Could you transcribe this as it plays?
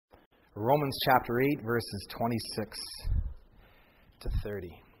Romans chapter 8, verses 26 to 30.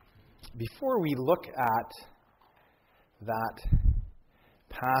 Before we look at that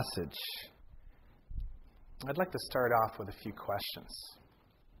passage, I'd like to start off with a few questions.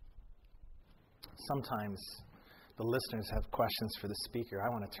 Sometimes the listeners have questions for the speaker. I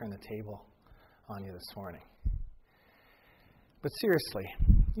want to turn the table on you this morning. But seriously,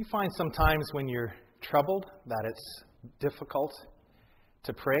 you find sometimes when you're troubled that it's difficult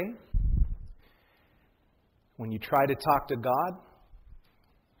to pray? When you try to talk to God,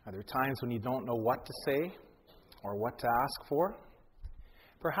 are there times when you don't know what to say or what to ask for?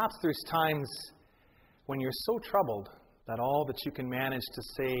 Perhaps there's times when you're so troubled that all that you can manage to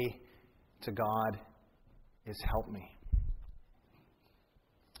say to God is "help me."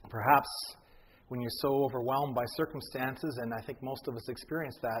 Perhaps when you're so overwhelmed by circumstances, and I think most of us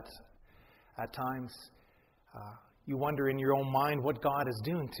experience that at times, you wonder in your own mind what God is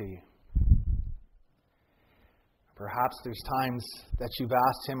doing to you. Perhaps there's times that you've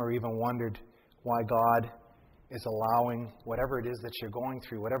asked Him or even wondered why God is allowing whatever it is that you're going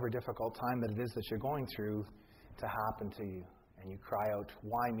through, whatever difficult time that it is that you're going through, to happen to you. And you cry out,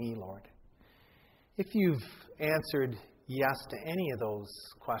 "Why me, Lord?" If you've answered yes to any of those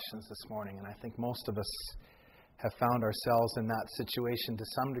questions this morning, and I think most of us have found ourselves in that situation to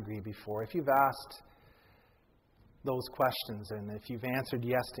some degree before, if you've asked those questions, and if you've answered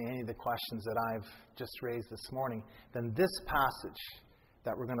yes to any of the questions that I've just raised this morning, then this passage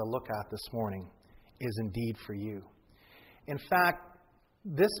that we're going to look at this morning is indeed for you. In fact,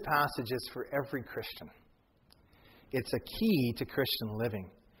 this passage is for every Christian. It's a key to Christian living.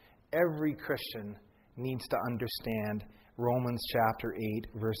 Every Christian needs to understand Romans chapter 8,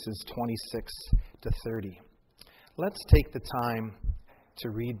 verses 26 to 30. Let's take the time to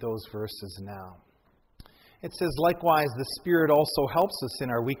read those verses now. It says, "Likewise, the Spirit also helps us in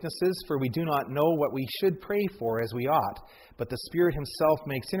our weaknesses, for we do not know what we should pray for as we ought. But the Spirit Himself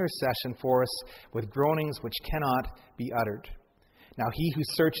makes intercession for us with groanings which cannot be uttered. Now He who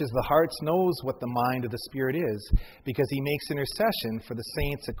searches the hearts knows what the mind of the Spirit is, because He makes intercession for the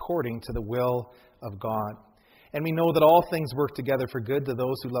saints according to the will of God. And we know that all things work together for good to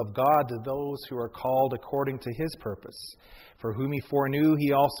those who love God, to those who are called according to His purpose. For whom He foreknew,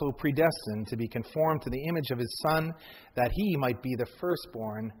 He also predestined to be conformed to the image of His Son, that He might be the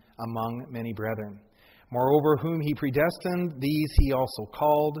firstborn among many brethren. Moreover, whom He predestined, these He also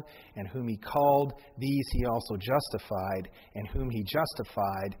called, and whom He called, these He also justified, and whom He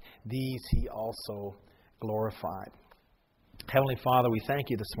justified, these He also glorified." Heavenly Father, we thank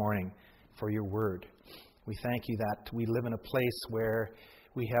You this morning for Your word. We thank You that we live in a place where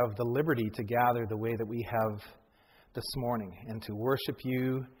we have the liberty to gather the way that we have this morning, and to worship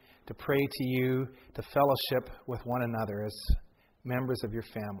You, to pray to You, to fellowship with one another as members of Your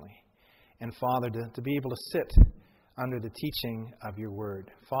family. And Father, to be able to sit under the teaching of Your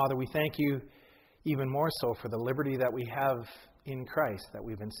word. Father, we thank You even more so for the liberty that we have in Christ, that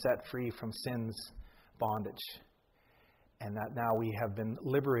we've been set free from sin's bondage, and that now we have been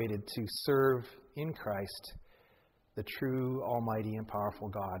liberated to serve in Christ the true, almighty, and powerful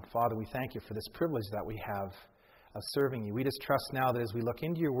God. Father, we thank You for this privilege that we have of serving You. We just trust now that as we look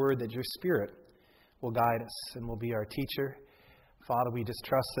into Your word, that Your Spirit will guide us and will be our teacher. Father, we just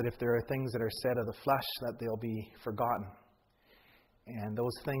trust that if there are things that are said of the flesh, that they'll be forgotten. And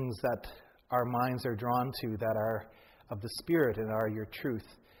those things that our minds are drawn to, that are of the Spirit and are Your truth,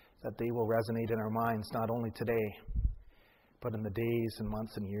 that they will resonate in our minds not only today, but in the days and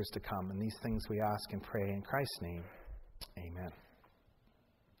months and years to come. And these things we ask and pray in Christ's name. Amen.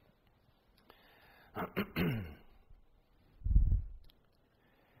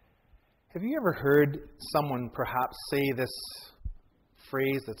 Have you ever heard someone perhaps say this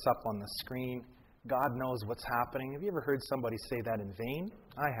phrase that's up on the screen, "God knows what's happening"? Have you ever heard somebody say that in vain?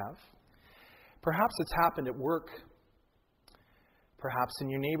 I have. Perhaps it's happened at work, perhaps in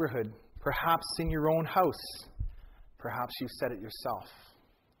your neighborhood, perhaps in your own house. Perhaps you've said it yourself.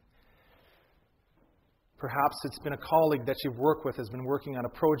 Perhaps it's been a colleague that you've worked with has been working on a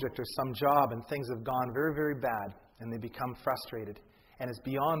project or some job, and things have gone very, very bad, and they become frustrated. And it's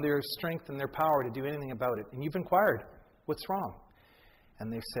beyond their strength and their power to do anything about it. And you've inquired, "What's wrong?"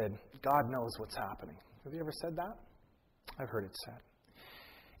 And they've said, "God knows what's happening." Have you ever said that? I've heard it said.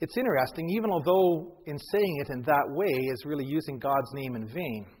 It's interesting, even although in saying it in that way is really using God's name in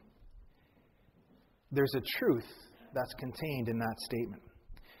vain, there's a truth that's contained in that statement.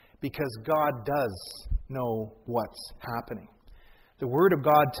 Because God does know what's happening. The Word of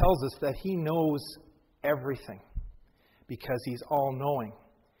God tells us that He knows everything, because He's all-knowing.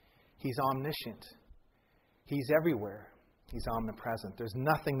 He's omniscient. He's everywhere. He's omnipresent. There's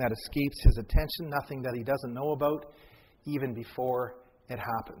nothing that escapes His attention, nothing that He doesn't know about, even before it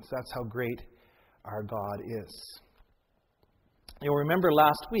happens. That's how great our God is. You'll remember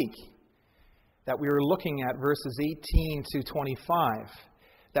last week that we were looking at verses 18 to 25,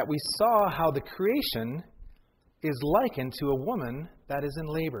 that we saw how the creation is likened to a woman that is in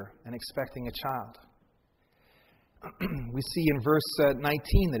labor and expecting a child. We see in verse 19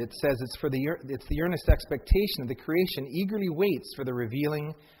 that it says it's the earnest expectation of the creation eagerly waits for the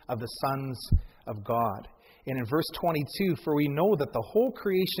revealing of the sons of God. And in verse 22, for we know that the whole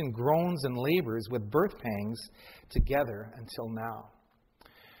creation groans and labors with birth pangs together until now.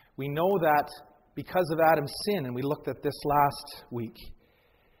 We know that because of Adam's sin, and we looked at this last week,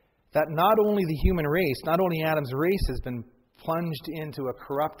 that not only the human race, not only Adam's race has been plunged into a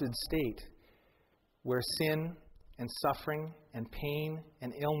corrupted state where sin and suffering and pain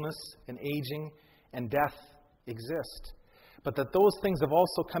and illness and aging and death exist, but that those things have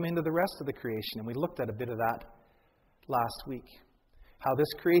also come into the rest of the creation. And we looked at a bit of that last week. How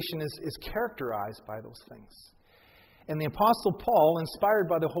this creation is characterized by those things. And the Apostle Paul, inspired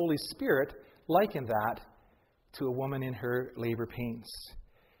by the Holy Spirit, likened that to a woman in her labor pains.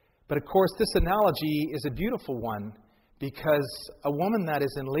 But of course, this analogy is a beautiful one because a woman that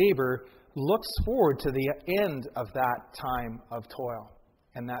is in labor looks forward to the end of that time of toil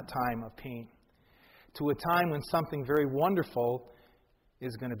and that time of pain, to a time when something very wonderful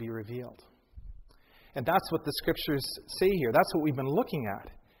is going to be revealed. And that's what the Scriptures say here. That's what we've been looking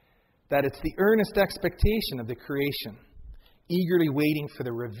at. That it's the earnest expectation of the creation, eagerly waiting for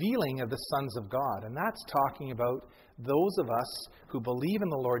the revealing of the sons of God. And that's talking about those of us who believe in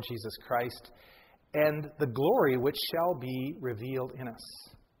the Lord Jesus Christ and the glory which shall be revealed in us.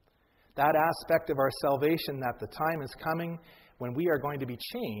 That aspect of our salvation, that the time is coming when we are going to be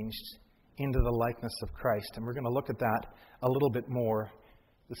changed into the likeness of Christ. And we're going to look at that a little bit more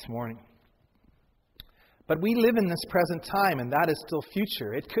this morning. But we live in this present time, and that is still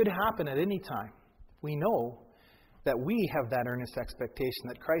future. It could happen at any time. We know that we have that earnest expectation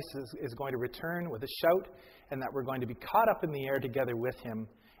that Christ is going to return with a shout, and that we're going to be caught up in the air together with Him,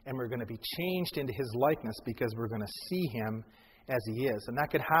 and we're going to be changed into His likeness because we're going to see Him as He is. And that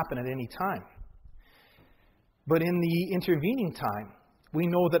could happen at any time. But in the intervening time, we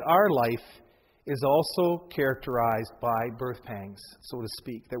know that our life is also characterized by birth pangs, so to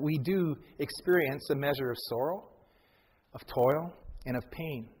speak. That we do experience a measure of sorrow, of toil, and of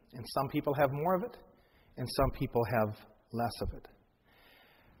pain. And some people have more of it, and some people have less of it.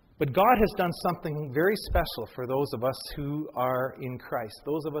 But God has done something very special for those of us who are in Christ,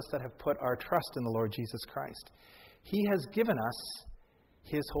 those of us that have put our trust in the Lord Jesus Christ. He has given us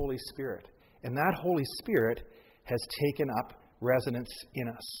His Holy Spirit, and that Holy Spirit has taken up residence in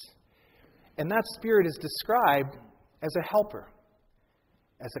us. And that Spirit is described as a helper,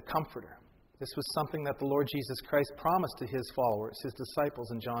 as a comforter. This was something that the Lord Jesus Christ promised to His followers, His disciples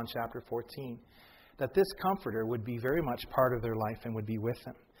in John chapter 14, that this comforter would be very much part of their life and would be with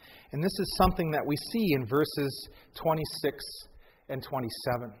them. And this is something that we see in verses 26 and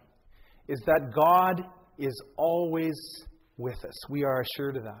 27, is that God is always with us. We are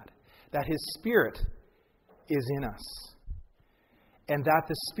assured of that His Spirit is in us. And that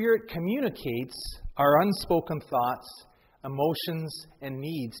the Spirit communicates our unspoken thoughts, emotions, and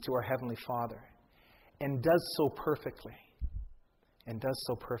needs to our Heavenly Father. And does so perfectly.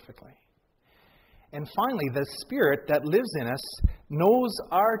 And finally, the Spirit that lives in us knows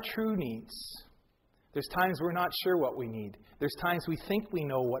our true needs. There's times we're not sure what we need. There's times we think we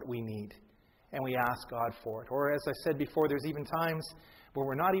know what we need, and we ask God for it. Or as I said before, there's even times where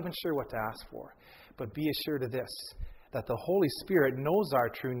we're not even sure what to ask for. But be assured of this, that the Holy Spirit knows our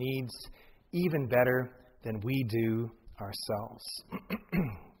true needs even better than we do ourselves.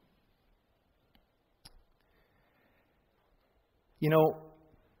 You know,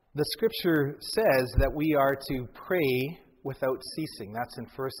 the Scripture says that we are to pray without ceasing. That's in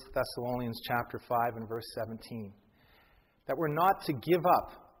 1 Thessalonians chapter 5 and verse 17. That we're not to give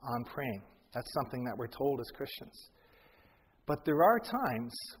up on praying. That's something that we're told as Christians. But there are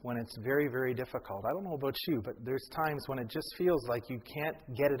times when it's very, very difficult. I don't know about you, but there's times when it just feels like you can't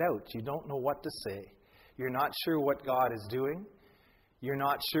get it out. You don't know what to say. You're not sure what God is doing. You're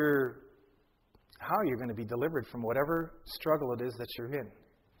not sure how you're going to be delivered from whatever struggle it is that you're in.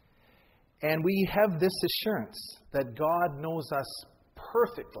 And we have this assurance that God knows us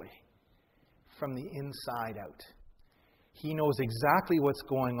perfectly from the inside out. He knows exactly what's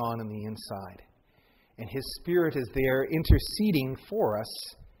going on in the inside. And His Spirit is there interceding for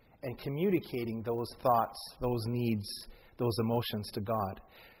us and communicating those thoughts, those needs, those emotions to God.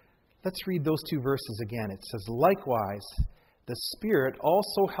 Let's read those two verses again. It says, likewise, the Spirit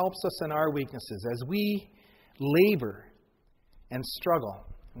also helps us in our weaknesses as we labor and struggle.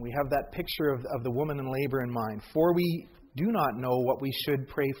 And we have that picture of the woman in labor in mind. For we do not know what we should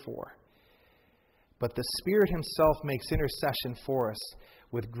pray for, but the Spirit Himself makes intercession for us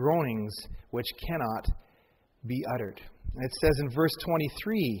with groanings which cannot be uttered. And it says in verse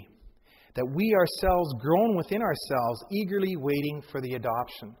 23 that we ourselves groan within ourselves, eagerly waiting for the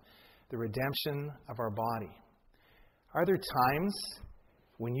adoption, the redemption of our body. Are there times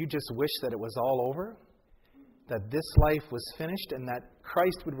when you just wish that it was all over? That this life was finished and that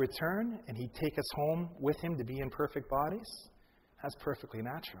Christ would return and He'd take us home with Him to be in perfect bodies? That's perfectly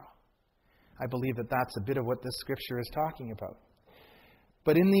natural. I believe that that's a bit of what this Scripture is talking about.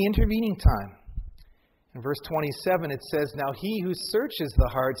 But in the intervening time, in verse 27 it says, now He who searches the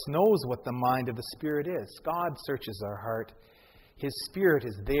hearts knows what the mind of the Spirit is. God searches our heart. His Spirit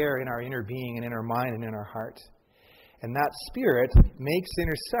is there in our inner being and in our mind and in our heart. And that Spirit makes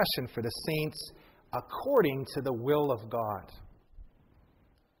intercession for the saints according to the will of God.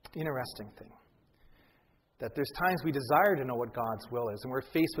 Interesting thing. That there's times we desire to know what God's will is, and we're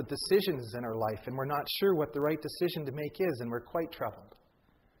faced with decisions in our life, and we're not sure what the right decision to make is, and we're quite troubled.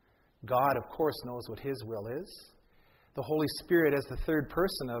 God, of course, knows what His will is. The Holy Spirit, as the third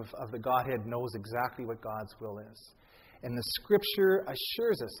person of the Godhead, knows exactly what God's will is. And the Scripture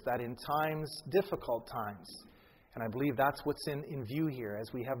assures us that in times, difficult times, and I believe that's what's in view here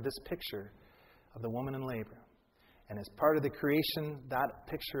as we have this picture of the woman in labor. And as part of the creation, that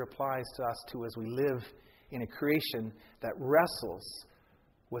picture applies to us too as we live in a creation that wrestles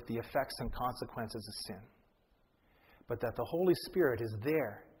with the effects and consequences of sin. But that the Holy Spirit is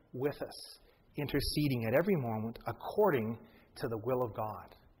there with us, interceding at every moment according to the will of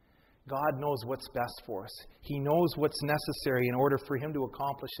God. God knows what's best for us. He knows what's necessary in order for Him to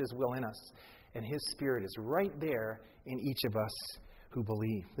accomplish His will in us. And His Spirit is right there in each of us who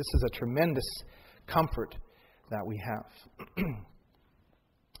believe. This is a tremendous comfort that we have.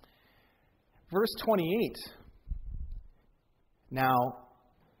 Verse 28 now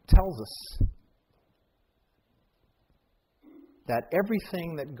tells us that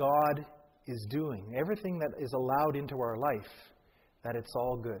everything that God is doing, everything that is allowed into our life, that it's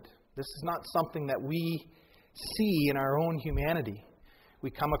all good. This is not something that we see in our own humanity. We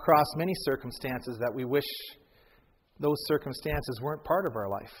come across many circumstances that we wish those circumstances weren't part of our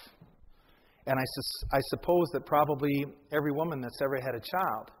life. And I suppose that probably every woman that's ever had a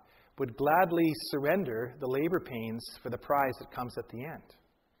child would gladly surrender the labor pains for the prize that comes at the end.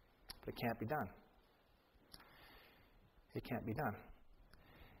 But it can't be done. It can't be done.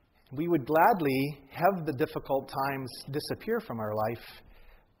 We would gladly have the difficult times disappear from our life,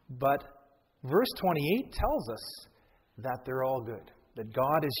 but verse 28 tells us that they're all good, that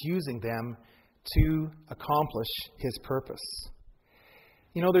God is using them to accomplish His purpose.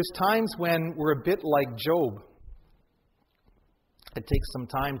 You know, there's times when we're a bit like Job. It takes some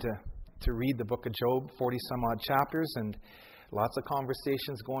time to read the book of Job, 40-some-odd chapters, and lots of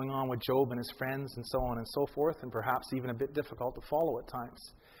conversations going on with Job and his friends and so on and so forth, and perhaps even a bit difficult to follow at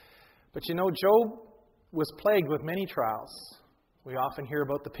times. But you know, Job was plagued with many trials. We often hear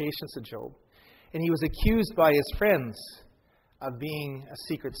about the patience of Job. And he was accused by his friends of being a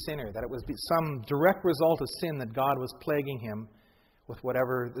secret sinner, that it was some direct result of sin that God was plaguing him with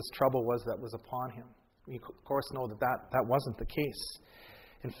whatever this trouble was that was upon him. We, of course, know that wasn't the case.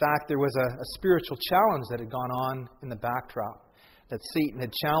 In fact, there was a spiritual challenge that had gone on in the backdrop, that Satan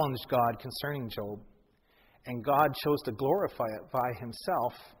had challenged God concerning Job. And God chose to glorify it by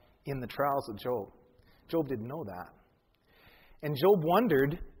Himself in the trials of Job. Job didn't know that. And Job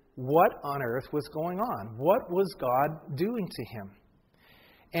wondered what on earth was going on. What was God doing to him?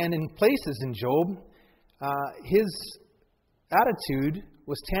 And in places in Job, his attitude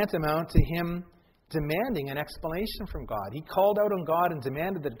was tantamount to him demanding an explanation from God. He called out on God and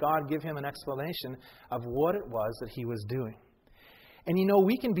demanded that God give him an explanation of what it was that he was doing. And you know,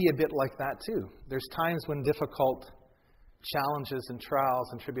 we can be a bit like that too. There's times when difficult challenges and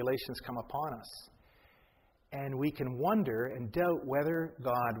trials and tribulations come upon us. And we can wonder and doubt whether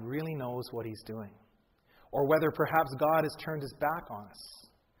God really knows what He's doing. Or whether perhaps God has turned His back on us.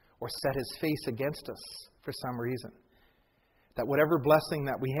 Or set His face against us for some reason. That whatever blessing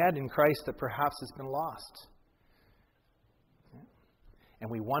that we had in Christ that perhaps has been lost. And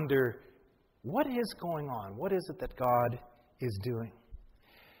we wonder, what is going on? What is it that God is doing?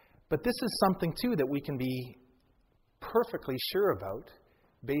 But this is something too that we can be perfectly sure about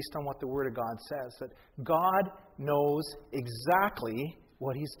based on what the Word of God says, that God knows exactly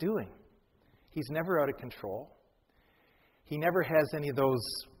what He's doing. He's never out of control. He never has any of those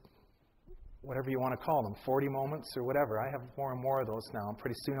whatever you want to call them, 40 moments or whatever. I have more and more of those now, and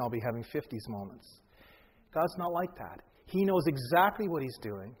pretty soon I'll be having 50s moments. God's not like that. He knows exactly what He's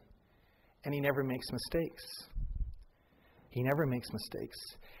doing, and He never makes mistakes. He never makes mistakes.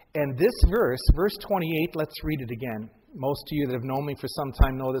 And this verse, verse 28, let's read it again. Most of you that have known me for some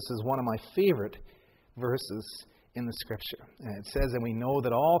time know this is one of my favorite verses in the Scripture. And it says, "And we know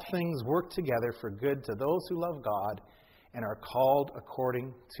that all things work together for good to those who love God and are called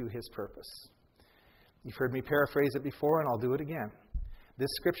according to His purpose." You've heard me paraphrase it before, and I'll do it again. This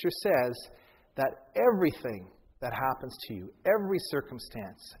Scripture says that everything that happens to you, every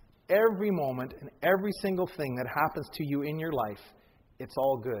circumstance, every moment, and every single thing that happens to you in your life, it's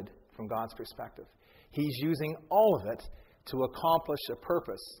all good from God's perspective. He's using all of it to accomplish a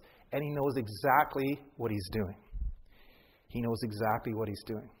purpose, and He knows exactly what He's doing. He knows exactly what He's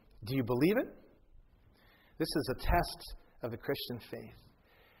doing. Do you believe it? This is a test of the Christian faith.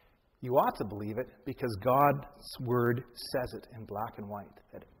 You ought to believe it because God's Word says it in black and white.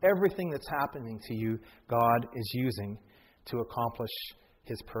 That everything that's happening to you, God is using to accomplish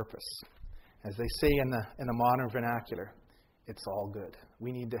His purpose. As they say in the modern vernacular, it's all good.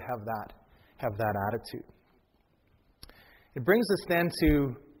 We need to have that attitude. It brings us then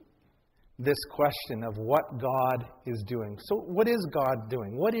to this question of what God is doing. So what is God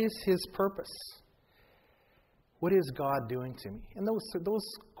doing? What is His purpose? What is God doing to me? And those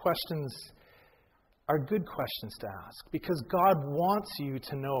questions are good questions to ask because God wants you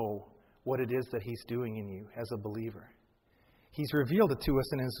to know what it is that He's doing in you as a believer. He's revealed it to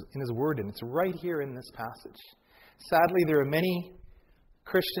us in His Word, and it's right here in this passage. Sadly, there are many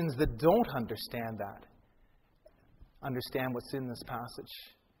Christians that don't understand what's in this passage,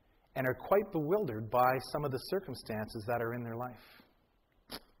 and are quite bewildered by some of the circumstances that are in their life.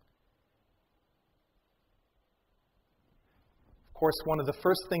 Of course, one of the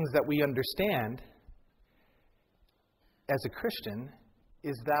first things that we understand as a Christian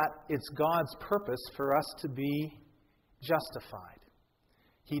is that it's God's purpose for us to be justified.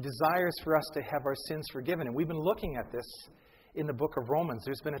 He desires for us to have our sins forgiven. And we've been looking at this in the book of Romans.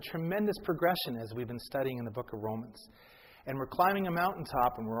 There's been a tremendous progression as we've been studying in the book of Romans. And we're climbing a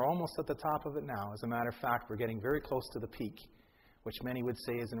mountaintop, and we're almost at the top of it now. As a matter of fact, we're getting very close to the peak, which many would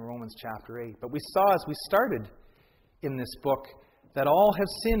say is in Romans chapter 8. But we saw as we started in this book that all have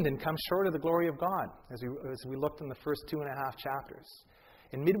sinned and come short of the glory of God, as we looked in the first 2.5 chapters.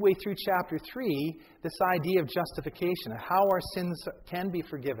 And midway through chapter 3, this idea of justification, of how our sins can be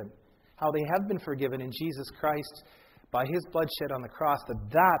forgiven, how they have been forgiven in Jesus Christ by His blood shed on the cross,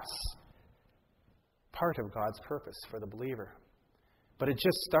 that's part of God's purpose for the believer. But it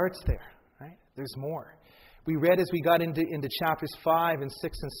just starts there, right? There's more. We read as we got into chapters 5 and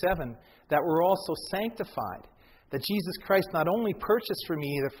 6 and 7 that we're also sanctified. That Jesus Christ not only purchased for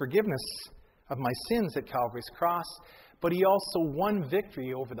me the forgiveness of my sins at Calvary's cross, but He also won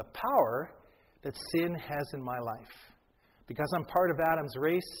victory over the power that sin has in my life. Because I'm part of Adam's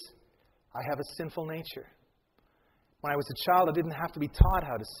race, I have a sinful nature. When I was a child, I didn't have to be taught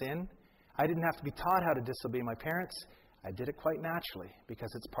how to sin. I didn't have to be taught how to disobey my parents. I did it quite naturally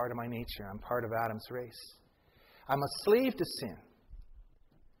because it's part of my nature. I'm part of Adam's race. I'm a slave to sin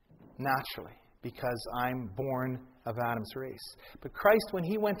naturally because I'm born of Adam's race. But Christ, when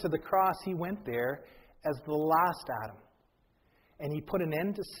He went to the cross, He went there as the last Adam. And He put an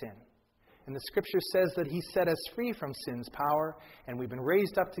end to sin. And the Scripture says that He set us free from sin's power, and we've been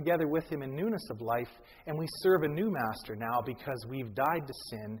raised up together with Him in newness of life, and we serve a new master now because we've died to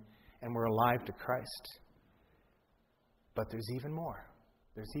sin and we're alive to Christ. But there's even more.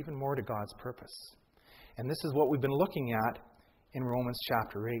 There's even more to God's purpose. And this is what we've been looking at in Romans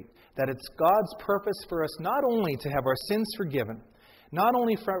chapter 8. That it's God's purpose for us not only to have our sins forgiven, not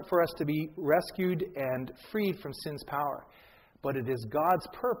only for us to be rescued and freed from sin's power, but it is God's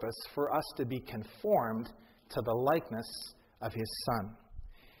purpose for us to be conformed to the likeness of His Son.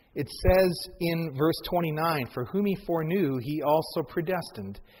 It says in verse 29, "For whom He foreknew, He also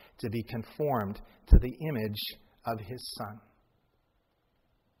predestined to be conformed to the image of His Son."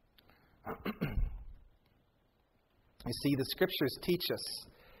 You see, the Scriptures teach us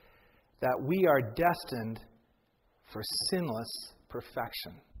that we are destined for sinless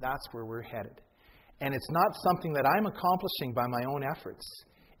perfection. That's where we're headed. And it's not something that I'm accomplishing by my own efforts.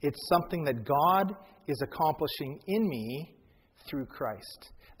 It's something that God is accomplishing in me through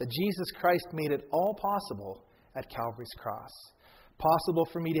Christ. That Jesus Christ made it all possible at Calvary's cross. Possible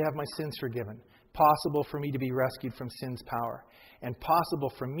for me to have my sins forgiven. Possible for me to be rescued from sin's power. And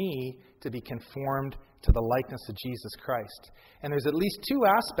possible for me to be conformed to the likeness of Jesus Christ. And there's at least two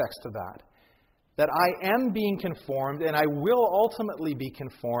aspects to that. That I am being conformed, and I will ultimately be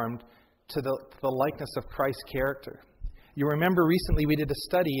conformed to the likeness of Christ's character. You remember recently we did a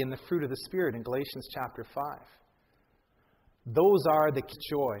study in the fruit of the Spirit in Galatians chapter 5. Those are the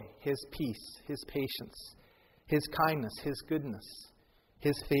joy, His peace, His patience, His kindness, His goodness,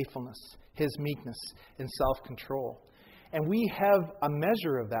 His faithfulness, His meekness, and self-control. And we have a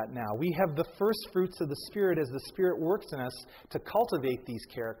measure of that now. We have the first fruits of the Spirit as the Spirit works in us to cultivate these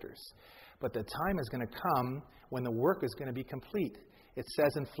characters. But the time is going to come when the work is going to be complete. It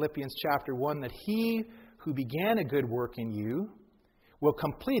says in Philippians chapter 1 that He who began a good work in you will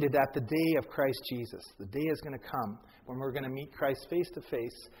complete it at the day of Christ Jesus. The day is going to come when we're going to meet Christ face to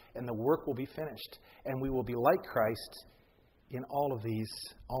face, and the work will be finished. And we will be like Christ in all of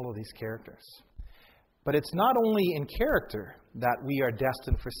these characters. But it's not only in character that we are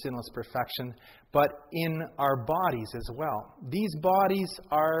destined for sinless perfection, but in our bodies as well. These bodies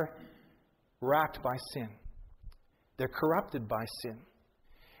are racked by sin. They're corrupted by sin.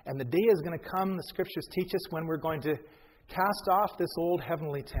 And the day is going to come, the Scriptures teach us, when we're going to cast off this old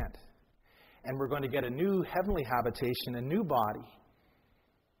heavenly tent. And we're going to get a new heavenly habitation, a new body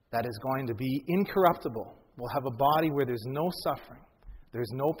that is going to be incorruptible. We'll have a body where there's no suffering,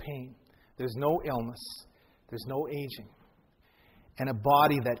 there's no pain, there's no illness, there's no aging. And a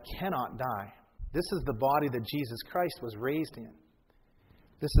body that cannot die. This is the body that Jesus Christ was raised in.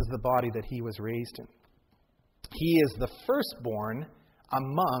 This is the body that He was raised in. He is the firstborn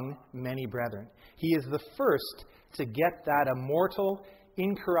among many brethren. He is the first to get that immortal,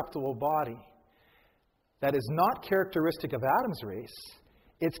 incorruptible body that is not characteristic of Adam's race.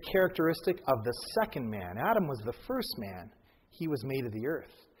 It's characteristic of the second man. Adam was the first man. He was made of the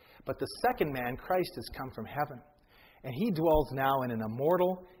earth. But the second man, Christ, has come from heaven. And He dwells now in an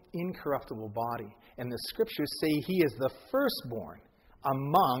immortal, incorruptible body. And the Scriptures say He is the firstborn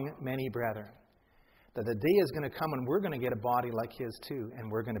among many brethren. That the day is going to come when we're going to get a body like His too, and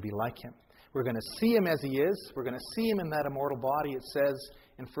we're going to be like Him. We're going to see Him as He is. We're going to see Him in that immortal body, it says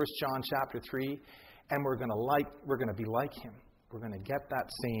in 1 John chapter 3, and we're going to be like Him. We're going to get that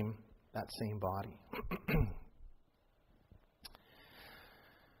same body.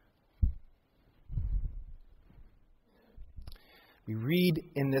 We read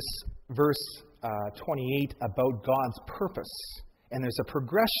in this verse 28 about God's purpose. And there's a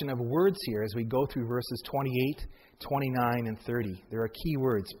progression of words here as we go through verses 28, 29, and 30. There are key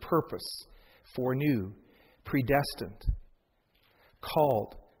words: purpose, foreknew, predestined,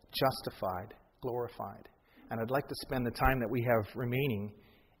 called, justified, glorified. And I'd like to spend the time that we have remaining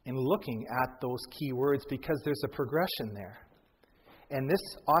in looking at those key words, because there's a progression there. And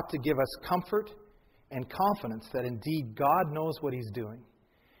this ought to give us comfort and confidence that indeed God knows what He's doing,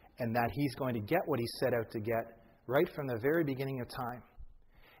 and that He's going to get what He set out to get right from the very beginning of time,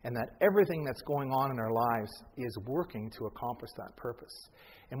 and that everything that's going on in our lives is working to accomplish that purpose.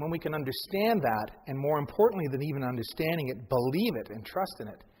 And when we can understand that, and more importantly than even understanding it, believe it and trust in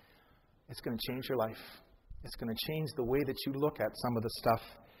it, it's going to change your life. It's going to change the way that you look at some of the stuff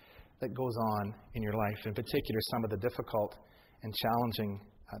that goes on in your life, in particular some of the difficult and challenging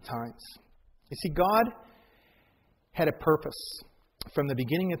times. You see, God had a purpose from the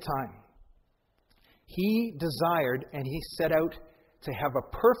beginning of time. He desired and He set out to have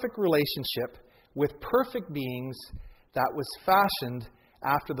a perfect relationship with perfect beings that was fashioned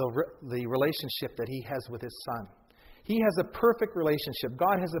after the relationship that He has with His Son. He has a perfect relationship.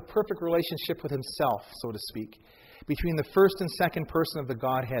 God has a perfect relationship with Himself, so to speak. Between the first and second person of the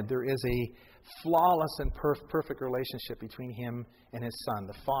Godhead, there is a flawless and perfect relationship between Him and His Son,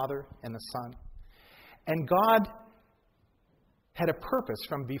 the Father and the Son. And God had a purpose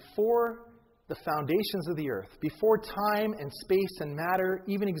from before the foundations of the earth, before time and space and matter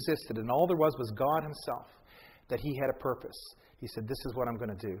even existed, and all there was God Himself, that He had a purpose. He said, this is what I'm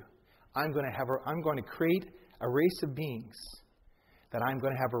going to do. I'm going to create a race of beings that I'm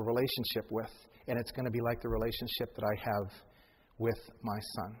going to have a relationship with, and it's going to be like the relationship that I have with my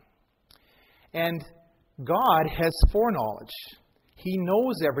Son. And God has foreknowledge. He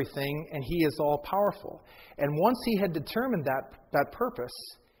knows everything, and He is all-powerful. And once He had determined that purpose,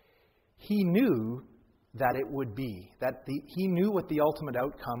 He knew that it would be, He knew what the ultimate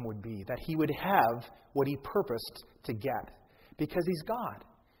outcome would be, that He would have what He purposed to get, because He's God.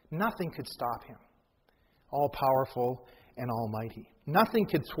 Nothing could stop Him. All-powerful and almighty. Nothing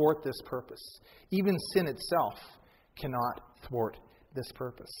could thwart this purpose. Even sin itself cannot thwart this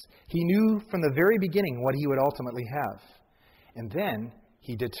purpose. He knew from the very beginning what He would ultimately have. And then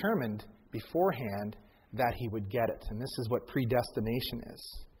He determined beforehand that He would get it. And this is what predestination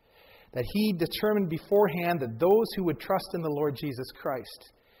is. That He determined beforehand that those who would trust in the Lord Jesus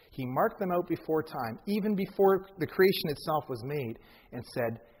Christ, He marked them out before time, even before the creation itself was made, and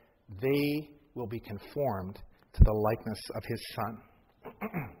said, they will be conformed to the likeness of His Son.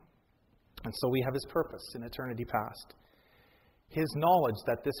 And so we have His purpose in eternity past. His knowledge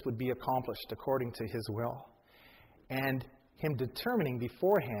that this would be accomplished according to His will. And Him determining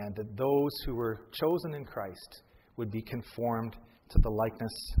beforehand that those who were chosen in Christ would be conformed to the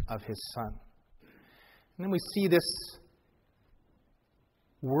likeness of His Son. And then we see this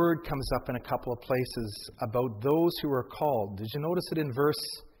word comes up in a couple of places about those who are called. Did you notice it in verse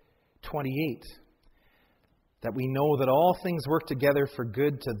 28? That we know that all things work together for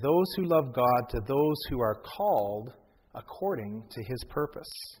good to those who love God, to those who are called according to His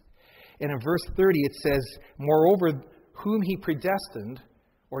purpose. And in verse 30 it says, moreover, whom He predestined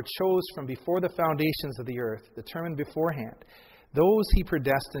or chose from before the foundations of the earth, determined beforehand, those He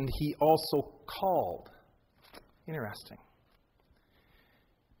predestined, He also called. Interesting.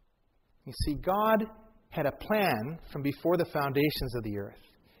 You see, God had a plan from before the foundations of the earth.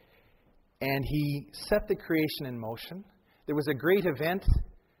 And He set the creation in motion. There was a great event,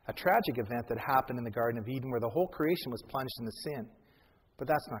 a tragic event that happened in the Garden of Eden where the whole creation was plunged into sin. But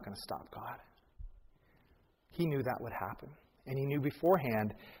that's not going to stop God. He knew that would happen. And He knew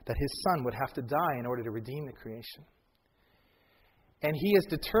beforehand that His Son would have to die in order to redeem the creation. And He has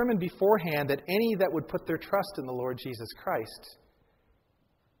determined beforehand that any that would put their trust in the Lord Jesus Christ,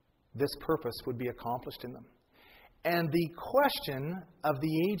 this purpose would be accomplished in them. And the question of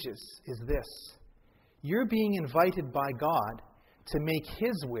the ages is this. You're being invited by God to make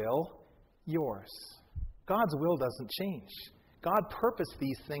His will yours. God's will doesn't change. God purposed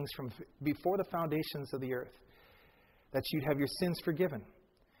these things from before the foundations of the earth. That you'd have your sins forgiven.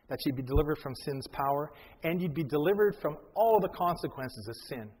 That you'd be delivered from sin's power. And you'd be delivered from all the consequences of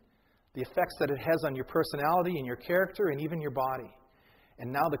sin. The effects that it has on your personality and your character and even your body.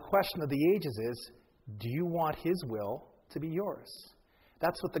 And now the question of the ages is, do you want His will to be yours?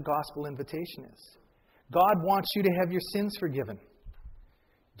 That's what the gospel invitation is. God wants you to have your sins forgiven.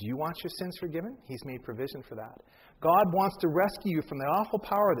 Do you want your sins forgiven? He's made provision for that. God wants to rescue you from the awful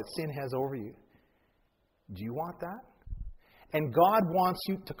power that sin has over you. Do you want that? And God wants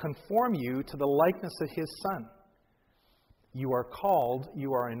you to conform you to the likeness of His Son. You are called,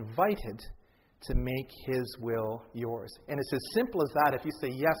 you are invited to make His will yours. And it's as simple as that. If you say,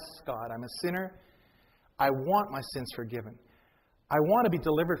 yes, God, I'm a sinner. I want my sins forgiven. I want to be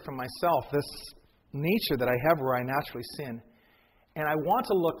delivered from myself, this nature that I have where I naturally sin. And I want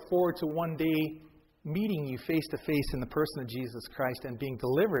to look forward to one day meeting you face to face in the person of Jesus Christ and being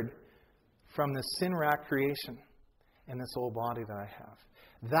delivered from this sin-racked creation and this old body that I have.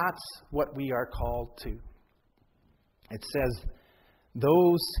 That's what we are called to. It says,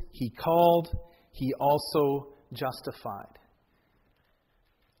 those He called, He also justified.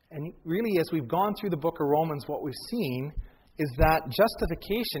 And really, as we've gone through the book of Romans, what we've seen is that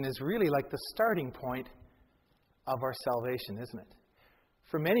justification is really like the starting point of our salvation, isn't it?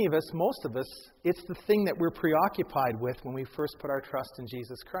 For many of us, most of us, it's the thing that we're preoccupied with when we first put our trust in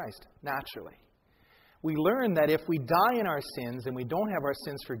Jesus Christ, naturally. We learn that if we die in our sins and we don't have our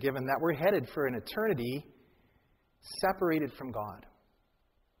sins forgiven, that we're headed for an eternity separated from God.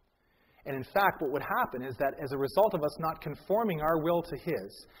 And in fact, what would happen is that as a result of us not conforming our will to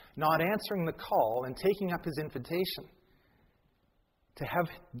His, not answering the call and taking up His invitation to have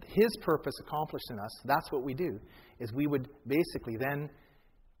His purpose accomplished in us, that's what we do, is we would basically then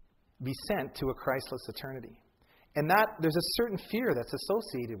be sent to a Christless eternity. And that there's a certain fear that's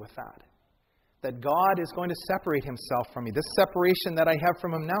associated with that. That God is going to separate Himself from me. This separation that I have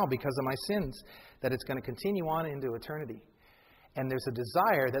from Him now because of my sins, that it's going to continue on into eternity. And there's a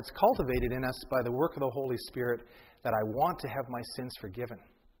desire that's cultivated in us by the work of the Holy Spirit that I want to have my sins forgiven.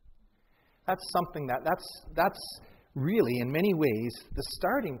 That's something that's really, in many ways, the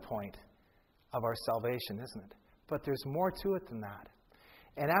starting point of our salvation, isn't it? But there's more to it than that.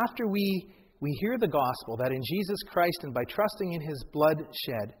 And after we hear the gospel that in Jesus Christ and by trusting in His blood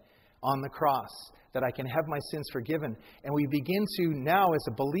shed on the cross, that I can have my sins forgiven, and we begin to now, as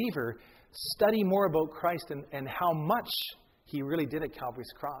a believer, study more about Christ and how much He really did at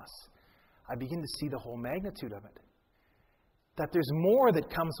Calvary's cross, I begin to see the whole magnitude of it. That there's more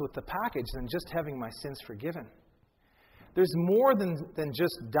that comes with the package than just having my sins forgiven. There's more than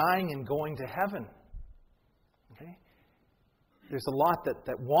just dying and going to heaven. Okay? There's a lot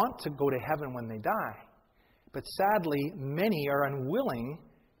that want to go to heaven when they die. But sadly, many are unwilling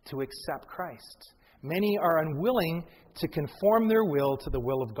to accept Christ. Many are unwilling to conform their will to the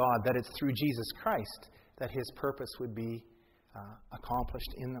will of God, that it's through Jesus Christ that His purpose would be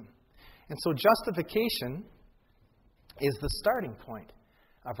accomplished in them. And so justification is the starting point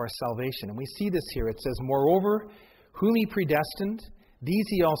of our salvation. And we see this here. It says, moreover, whom He predestined, these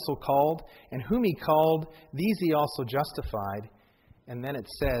he also called, and whom he called, these he also justified. And then it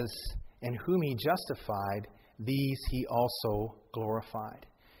says, and whom he justified, these he also glorified.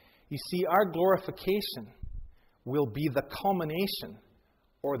 You see, our glorification will be the culmination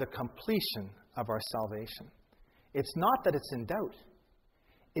or the completion of our salvation. It's not that it's in doubt.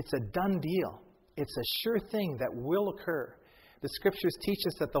 It's a done deal. It's a sure thing that will occur. The Scriptures teach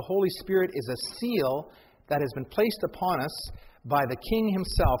us that the Holy Spirit is a seal that has been placed upon us by the King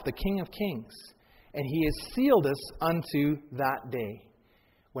himself, the King of Kings. And he has sealed us unto that day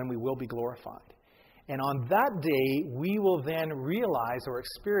when we will be glorified. And on that day, we will then realize or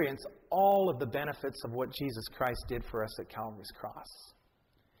experience all of the benefits of what Jesus Christ did for us at Calvary's cross.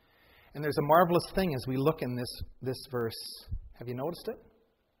 And there's a marvelous thing as we look in this verse. Have you noticed it?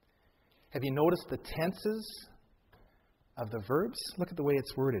 Have you noticed the tenses of the verbs? Look at the way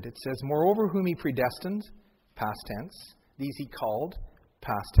it's worded. It says, moreover, whom he predestined, past tense. These he called,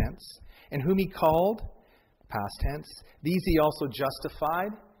 past tense. And whom he called, past tense. These he also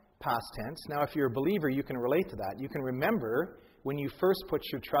justified, past tense. Now, if you're a believer, you can relate to that. You can remember when you first put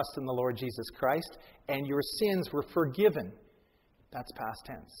your trust in the Lord Jesus Christ and your sins were forgiven. That's past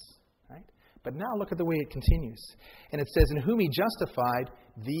tense, right? But now look at the way it continues. And it says, in whom he justified,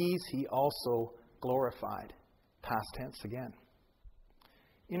 these he also glorified. Past tense again.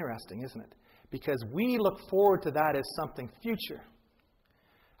 Interesting, isn't it? Because we look forward to that as something future.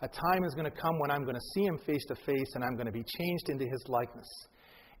 A time is going to come when I'm going to see him face to face and I'm going to be changed into his likeness.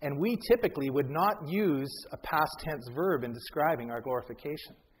 And we typically would not use a past tense verb in describing our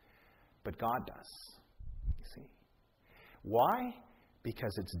glorification. But God does. You see. Why?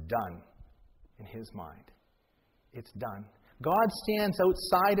 Because it's done in his mind. It's done. God stands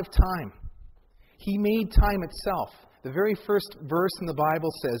outside of time. He made time itself. The very first verse in the Bible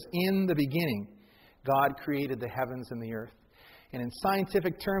says, in the beginning, God created the heavens and the earth. And in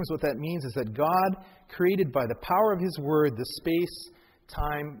scientific terms, what that means is that God created by the power of his word the space,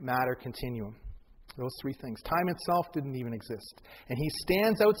 time, matter continuum. Those three things. Time itself didn't even exist. And he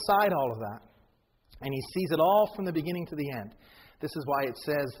stands outside all of that. And he sees it all from the beginning to the end. This is why it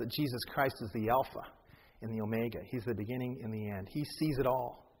says that Jesus Christ is the Alpha and the Omega. He's the beginning and the end. He sees it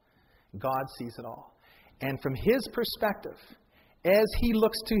all. God sees it all. And from his perspective, as he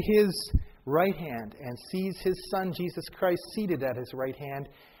looks to his right hand and sees his Son, Jesus Christ, seated at his right hand,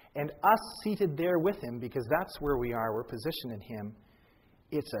 and us seated there with him, because that's where we are, we're positioned in him,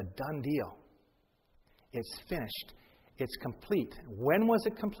 it's a done deal. It's finished. It's complete. When was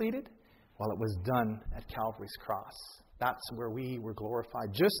it completed? Well, it was done at Calvary's cross. That's where we were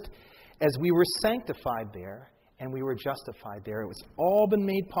glorified. Just as we were sanctified there and we were justified there, it was all been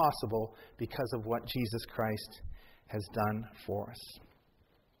made possible because of what Jesus Christ has done for us.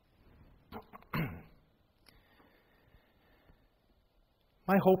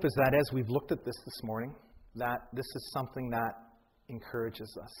 My hope is that as we've looked at this morning, that this is something that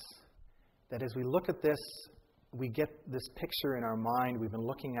encourages us. That as we look at this, we get this picture in our mind. We've been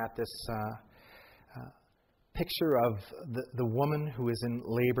looking at this picture of the woman who is in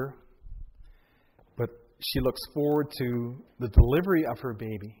labor, but she looks forward to the delivery of her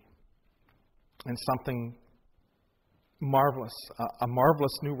baby and something marvelous, a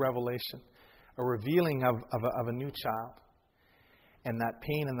marvelous new revelation, a revealing of a new child, and that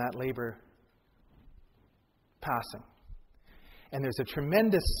pain and that labor passing. And there's a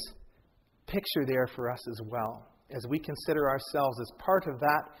tremendous picture there for us as well, as we consider ourselves as part of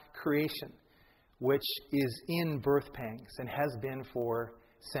that creation, which is in birth pangs and has been for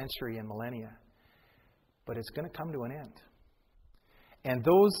century and millennia. But it's going to come to an end. And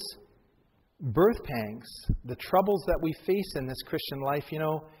those birth pangs, the troubles that we face in this Christian life,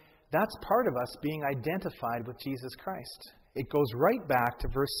 that's part of us being identified with Jesus Christ. It goes right back to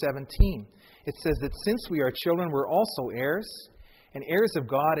verse 17. It says that since we are children, we're also heirs, and heirs of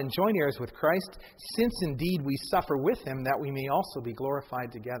God, and joint heirs with Christ, since indeed we suffer with him, that we may also be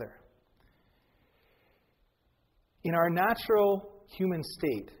glorified together. In our natural human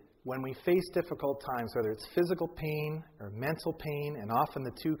state, when we face difficult times, whether it's physical pain or mental pain, and often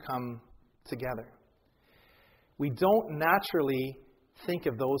the two come together, we don't naturally think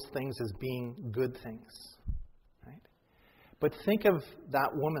of those things as being good things. Right? But think of that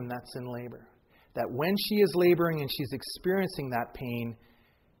woman that's in labor. That when she is laboring and she's experiencing that pain,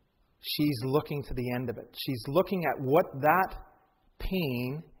 she's looking to the end of it. She's looking at what that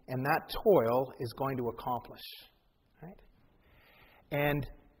pain and that toil is going to accomplish. Right? And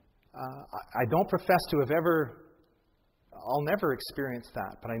I don't profess to have I'll never experience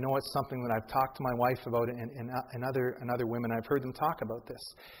that, but I know it's something that I've talked to my wife about and other women. I've heard them talk about this.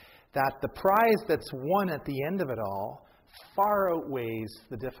 That the prize that's won at the end of it all far outweighs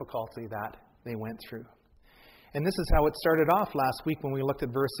the difficulty that they went through. And this is how it started off last week when we looked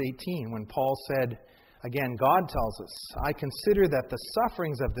at verse 18, when Paul said, again, God tells us, I consider that the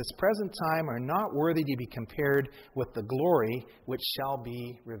sufferings of this present time are not worthy to be compared with the glory which shall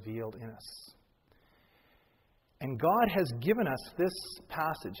be revealed in us. And God has given us this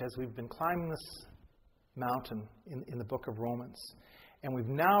passage as we've been climbing this mountain in the book of Romans. And we've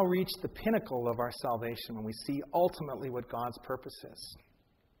now reached the pinnacle of our salvation when we see ultimately what God's purpose is.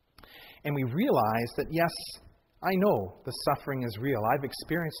 And we realize that, yes, I know the suffering is real. I've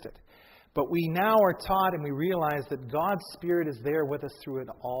experienced it. But we now are taught and we realize that God's Spirit is there with us through it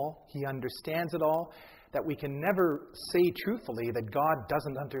all. He understands it all. That we can never say truthfully that God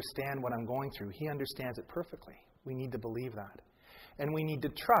doesn't understand what I'm going through. He understands it perfectly. We need to believe that. And we need to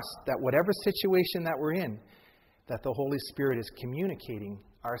trust that whatever situation that we're in, that the Holy Spirit is communicating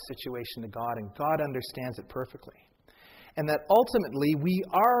our situation to God, and God understands it perfectly. And that ultimately we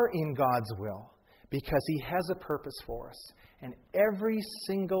are in God's will because He has a purpose for us. And every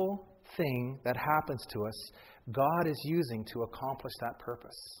single thing that happens to us, God is using to accomplish that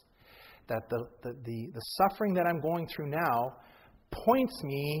purpose. That the suffering that I'm going through now points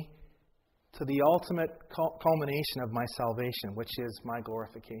me to the ultimate culmination of my salvation, which is my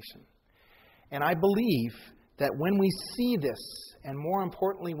glorification. And I believe that when we see this, and more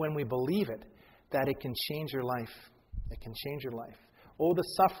importantly when we believe it, that it can change your life. It can change your life. Oh, the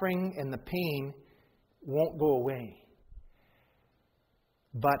suffering and the pain won't go away.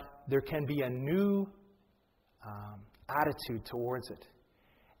 But there can be a new attitude towards it.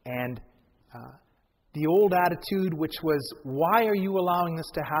 And the old attitude, which was, why are you allowing this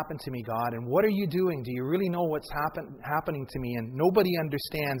to happen to me, God? And what are you doing? Do you really know what's happening to me? And nobody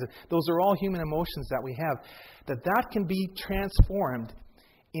understands. Those are all human emotions that we have. That can be transformed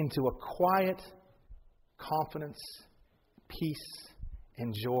into a quiet confidence, peace,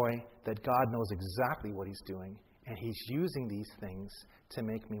 and joy that God knows exactly what He's doing. And He's using these things to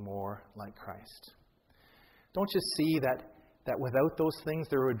make me more like Christ. Don't you see that without those things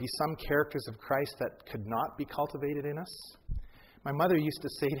there would be some characters of Christ that could not be cultivated in us? My mother used to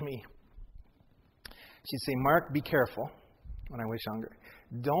say to me, she'd say, Mark, be careful, when I was younger.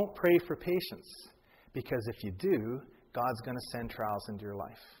 Don't pray for patience, because if you do, God's going to send trials into your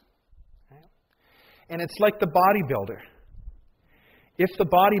life. Right? And it's like the bodybuilder. If the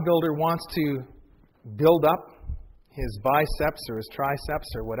bodybuilder wants to build up his biceps or his triceps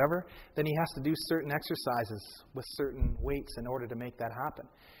or whatever, then he has to do certain exercises with certain weights in order to make that happen.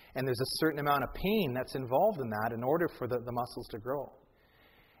 And there's a certain amount of pain that's involved in that in order for the muscles to grow.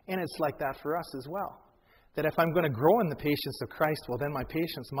 And it's like that for us as well. That if I'm going to grow in the patience of Christ, well then my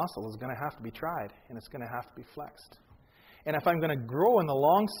patience muscle is going to have to be tried and it's going to have to be flexed. And if I'm going to grow in the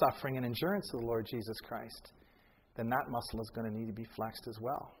long suffering and endurance of the Lord Jesus Christ, then that muscle is going to need to be flexed as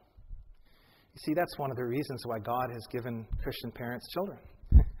well. You see, that's one of the reasons why God has given Christian parents children.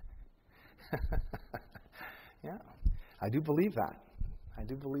 Yeah, I do believe that. I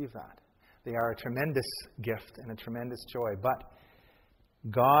do believe that. They are a tremendous gift and a tremendous joy. But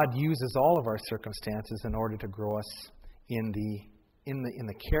God uses all of our circumstances in order to grow us in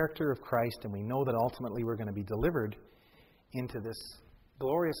the character of Christ, and we know that ultimately we're going to be delivered into this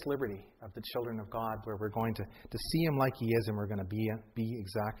glorious liberty of the children of God, where we're going to see Him like He is, and we're going to be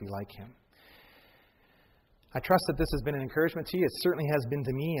exactly like Him. I trust that this has been an encouragement to you. It certainly has been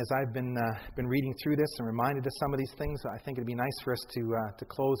to me as I've been reading through this and reminded of some of these things. I think it'd be nice for us to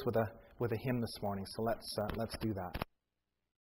close with a hymn this morning. So let's do that.